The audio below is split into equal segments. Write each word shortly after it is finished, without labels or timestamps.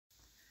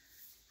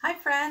Hi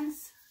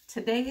friends,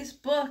 today's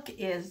book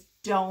is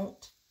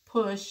Don't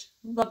Push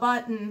the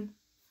Button,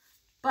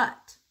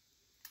 but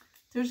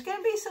there's going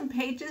to be some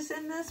pages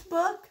in this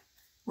book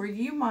where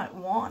you might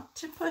want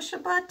to push a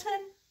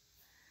button,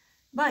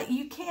 but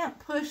you can't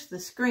push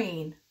the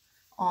screen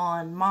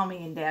on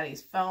mommy and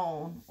daddy's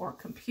phone or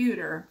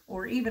computer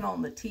or even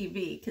on the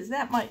TV because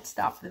that might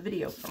stop the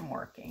video from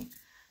working.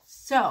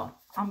 So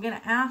I'm going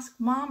to ask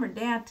mom or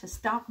dad to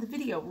stop the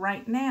video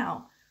right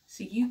now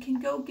so you can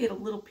go get a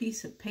little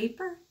piece of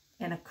paper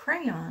and a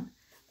crayon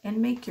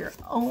and make your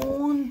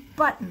own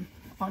button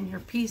on your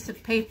piece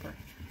of paper.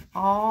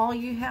 All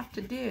you have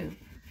to do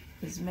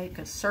is make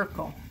a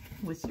circle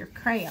with your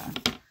crayon.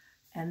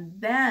 And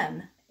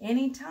then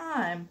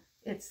anytime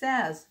it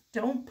says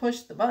don't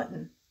push the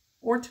button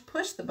or to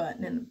push the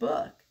button in the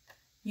book,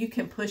 you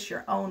can push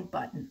your own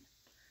button.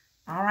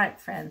 All right,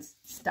 friends,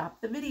 stop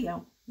the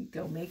video.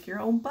 Go make your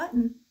own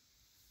button.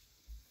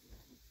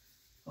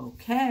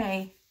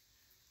 Okay.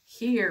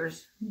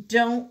 Here's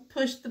Don't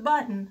Push the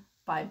Button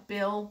by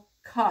Bill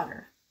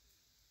Cotter.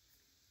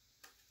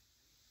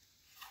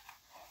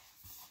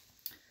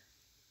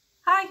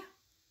 Hi,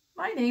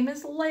 my name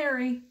is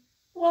Larry.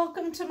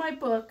 Welcome to my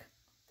book.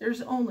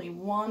 There's only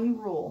one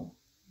rule.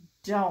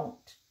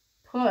 Don't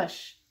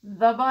push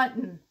the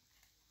button.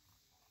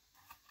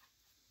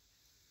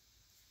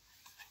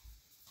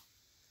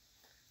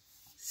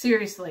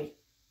 Seriously,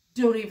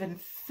 don't even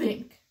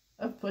think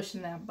of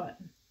pushing that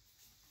button.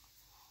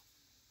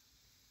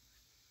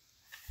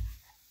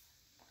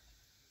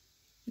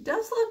 It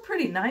does look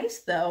pretty nice,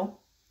 though.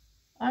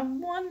 I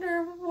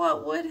wonder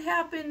what would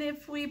happen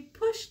if we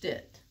pushed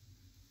it.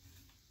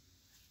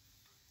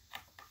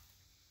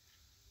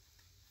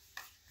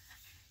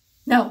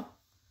 No,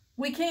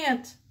 we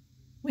can't.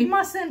 We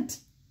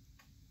mustn't.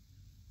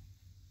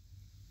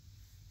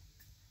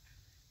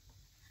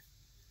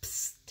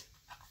 Psst.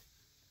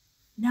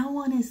 No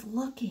one is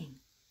looking.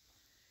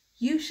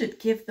 You should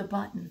give the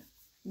button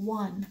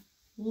one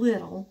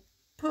little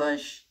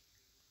push.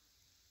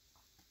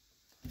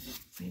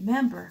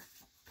 Remember,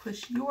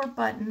 push your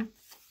button.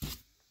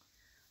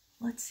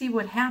 Let's see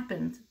what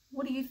happens.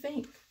 What do you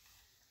think?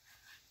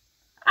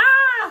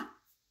 Ah!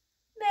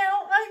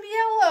 Now I'm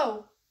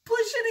yellow. Push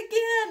it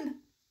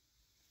again.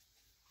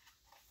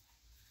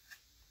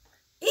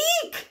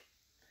 Eek!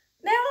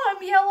 Now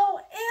I'm yellow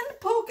and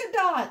polka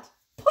dot.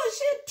 Push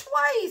it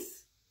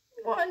twice.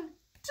 1,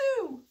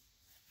 2.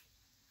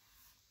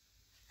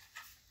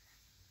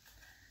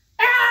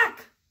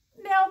 Ack!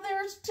 Now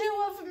there's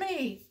 2 of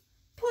me.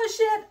 Push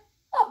it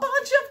a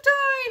bunch of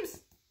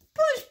times.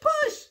 Push,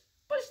 push.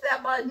 Push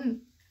that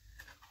button.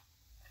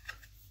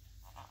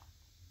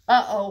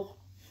 Uh-oh.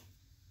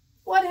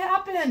 What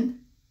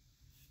happened?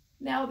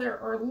 Now there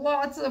are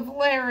lots of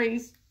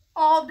Larrys.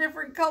 All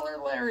different color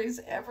Larrys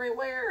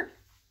everywhere.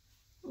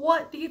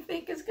 What do you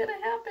think is going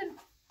to happen?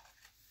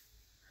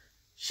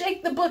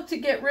 Shake the book to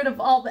get rid of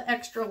all the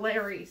extra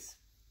Larrys.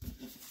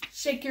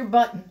 Shake your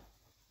button.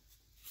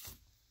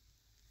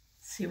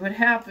 See what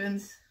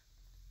happens.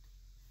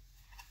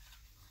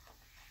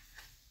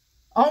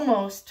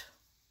 Almost.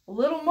 A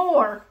little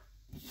more.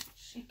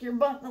 Shake your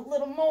button a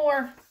little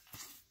more.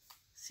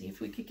 See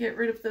if we could get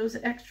rid of those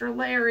extra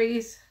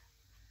Larrys.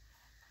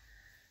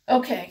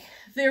 Okay,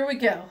 there we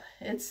go.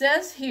 It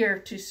says here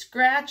to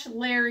scratch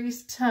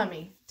Larry's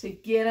tummy to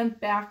get him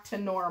back to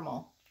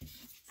normal.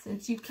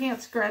 Since you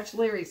can't scratch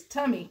Larry's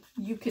tummy,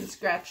 you can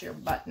scratch your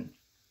button.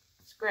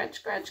 Scratch,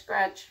 scratch,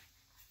 scratch.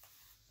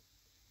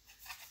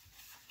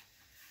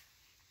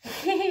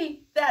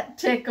 That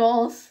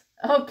tickles.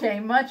 Okay,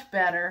 much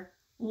better.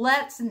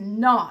 Let's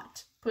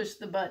not push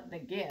the button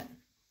again.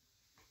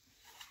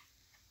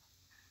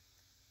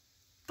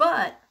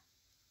 But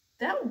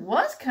that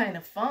was kind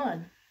of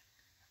fun.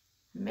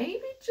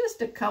 Maybe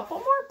just a couple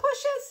more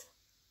pushes.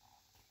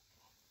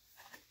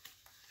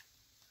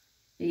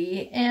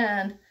 The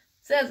end. It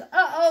says,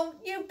 uh-oh,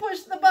 you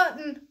pushed the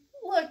button.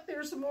 Look,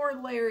 there's more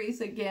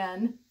Larrys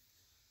again.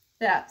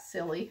 That's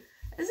silly.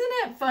 Isn't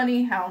it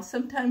funny how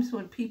sometimes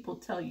when people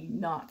tell you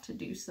not to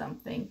do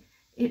something,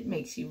 it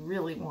makes you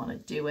really want to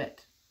do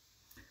it?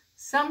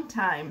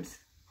 Sometimes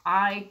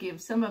I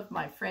give some of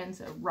my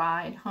friends a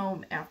ride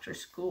home after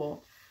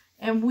school,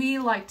 and we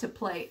like to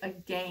play a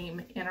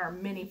game in our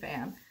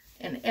minivan.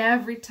 And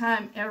every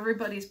time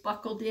everybody's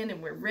buckled in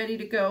and we're ready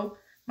to go,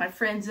 my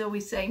friends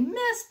always say,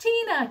 Miss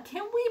Tina,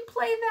 can we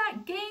play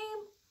that game?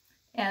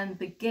 And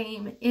the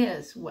game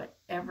is,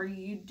 whatever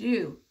you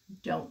do,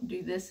 don't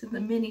do this in the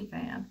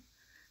minivan.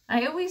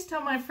 I always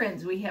tell my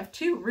friends we have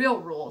 2 real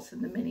rules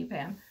in the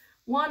minivan.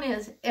 One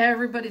is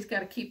everybody's got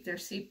to keep their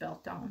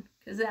seatbelt on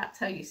because that's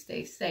how you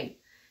stay safe.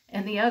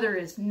 And the other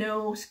is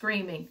no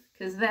screaming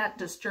because that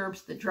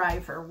disturbs the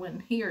driver when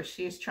he or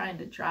she is trying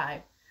to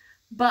drive.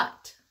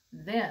 But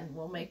then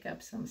we'll make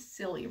up some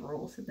silly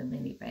rules in the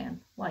minivan.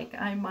 Like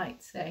I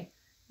might say,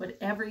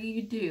 whatever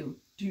you do,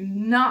 do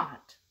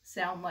not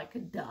sound like a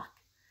duck.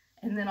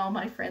 And then all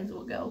my friends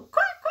will go,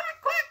 quack,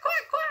 quack, quack,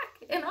 quack,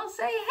 quack. And I'll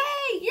say,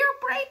 hey, you're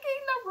breaking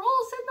the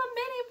rules in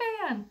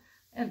the minivan.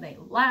 And they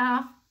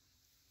laugh.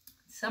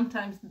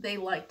 sometimes they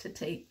like to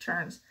take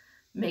turns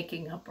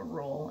making up a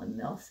rule, and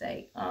they'll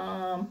say,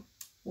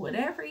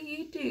 whatever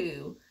you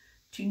do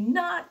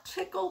not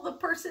tickle the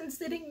person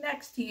sitting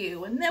next to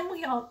you. And then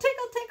we all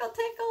tickle, tickle,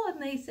 tickle,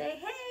 and they say,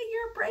 hey,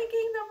 you're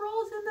breaking the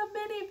rules in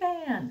the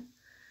minivan.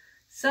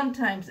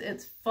 Sometimes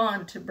it's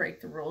fun to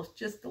break the rules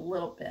just a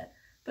little bit,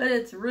 but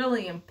it's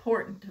really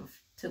important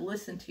to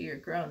listen to your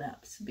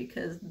grown-ups,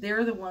 because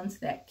they're the ones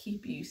that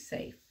keep you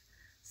safe.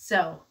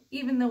 So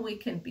even though we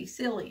can be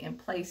silly and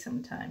play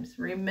sometimes,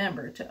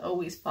 remember to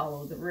always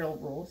follow the real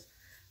rules.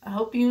 I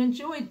hope you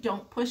enjoyed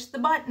Don't Push the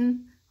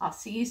Button. I'll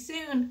see you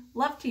soon.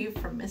 Love to you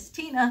from Miss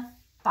Tina.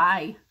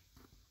 Bye.